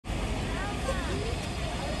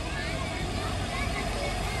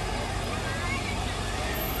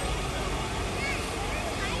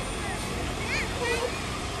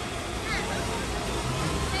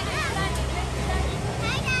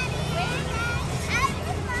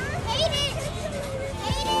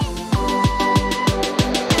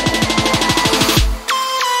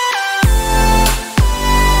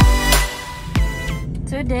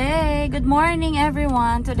morning,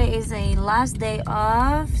 everyone. Today is a last day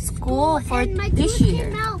of school for this year.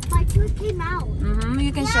 My tooth came out.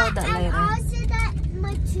 You can show that later. And also that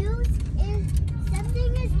my tooth is,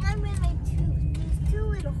 something is wrong with my tooth. There's two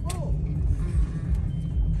little holes.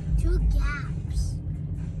 Two gaps.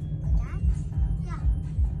 Gaps? Yeah.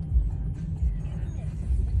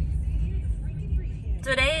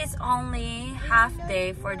 Today is only half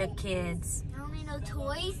day for the kids. Only no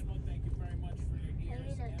toys?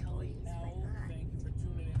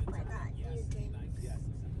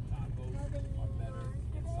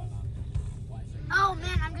 Oh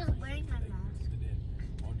man, I'm just wearing my mask.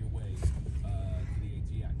 On your way to the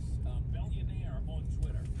ATX. Billionaire on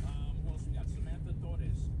Twitter. Who else we got? Samantha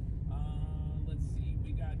Torres. Let's see.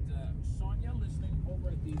 We got Sonia listening over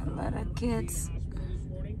at the A lot of kids. hospital this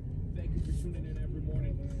morning. Thank you for tuning in every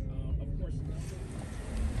morning. Of course,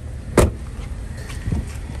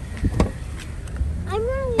 I'm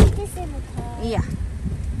gonna leave this in the car. Yeah.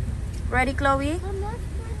 Ready, Chloe? I'm not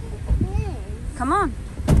putting this. Come on.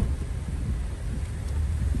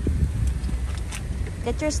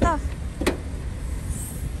 Get your stuff.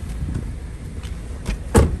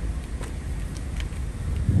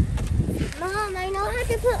 Mom, I know how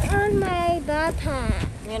to put on my backpack.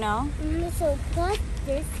 You know? So put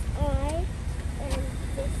this on and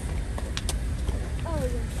this. Oh,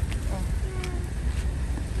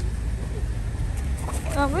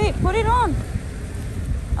 yeah. Oh, wait. Put it on.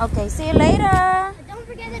 Okay. See you later. Don't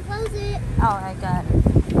forget to close it. Oh, I got it.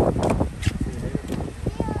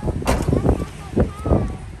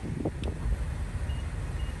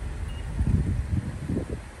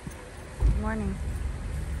 Morning.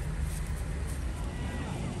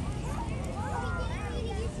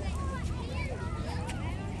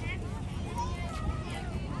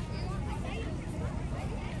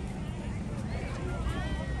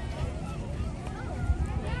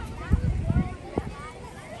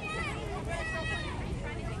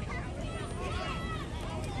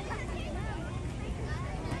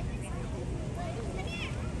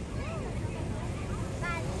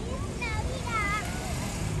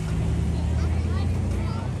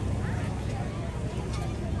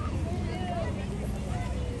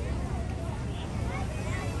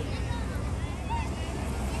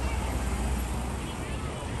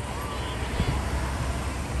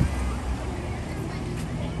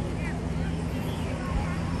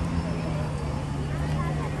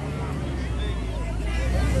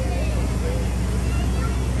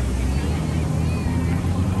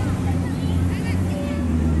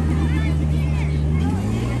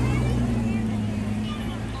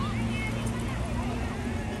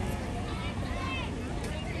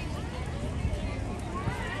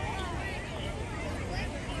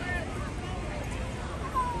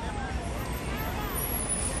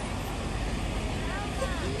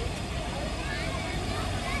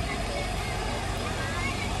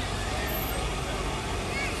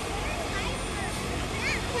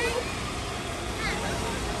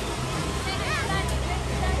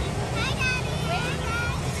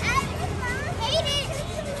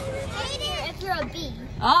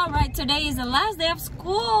 Alright, today is the last day of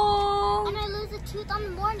school. And I lose a tooth on the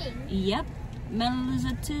morning. Yep. Mel lose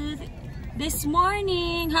a tooth this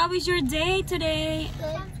morning. How is your day today?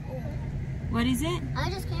 Good. What is it? I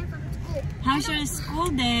just came from school. How's your school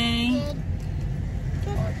day?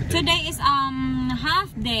 Good. Today is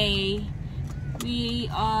half day.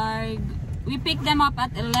 We picked them up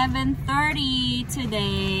at 11:30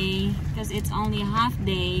 today because it's only half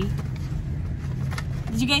day.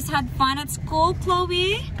 Did you guys have fun at school,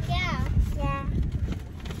 Chloe? Yeah. Yeah.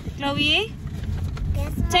 Chloe?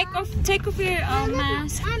 Yes, Take off your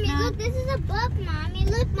mask. Mommy, now. look, this is a book, Mommy.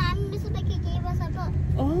 Look, Mommy, Miss Becky gave us a book.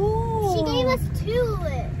 Oh. She gave us two.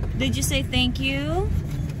 Did you say thank you?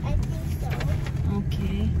 I think so.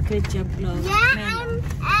 Okay. Good job, Chloe. Yeah,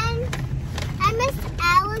 and Miss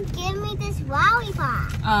Allen gave me this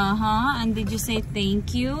lollipop. And did you say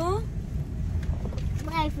thank you?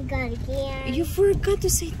 I forgot again. You forgot to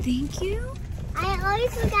say thank you? I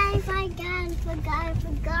always forgot if I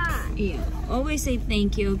forgot. Yeah. Always say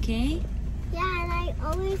thank you, okay? Yeah, and I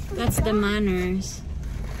always forgot. That's the manners.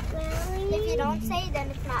 Really? If you don't say,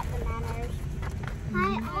 then it's not the manners.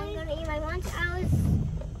 I'm gonna eat my lunch.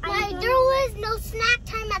 There was no snack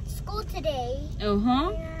time at school today.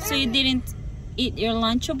 Yeah. So you didn't eat your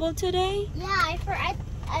Lunchable today? Yeah, I forgot.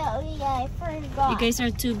 You guys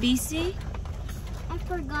are too busy? I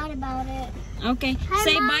forgot about it. Okay. Hi,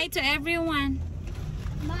 Say Mom. bye to everyone.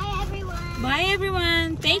 Bye, everyone. Bye,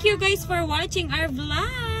 everyone. Thank you guys for watching our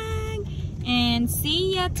vlog. And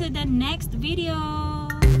see ya to the next video.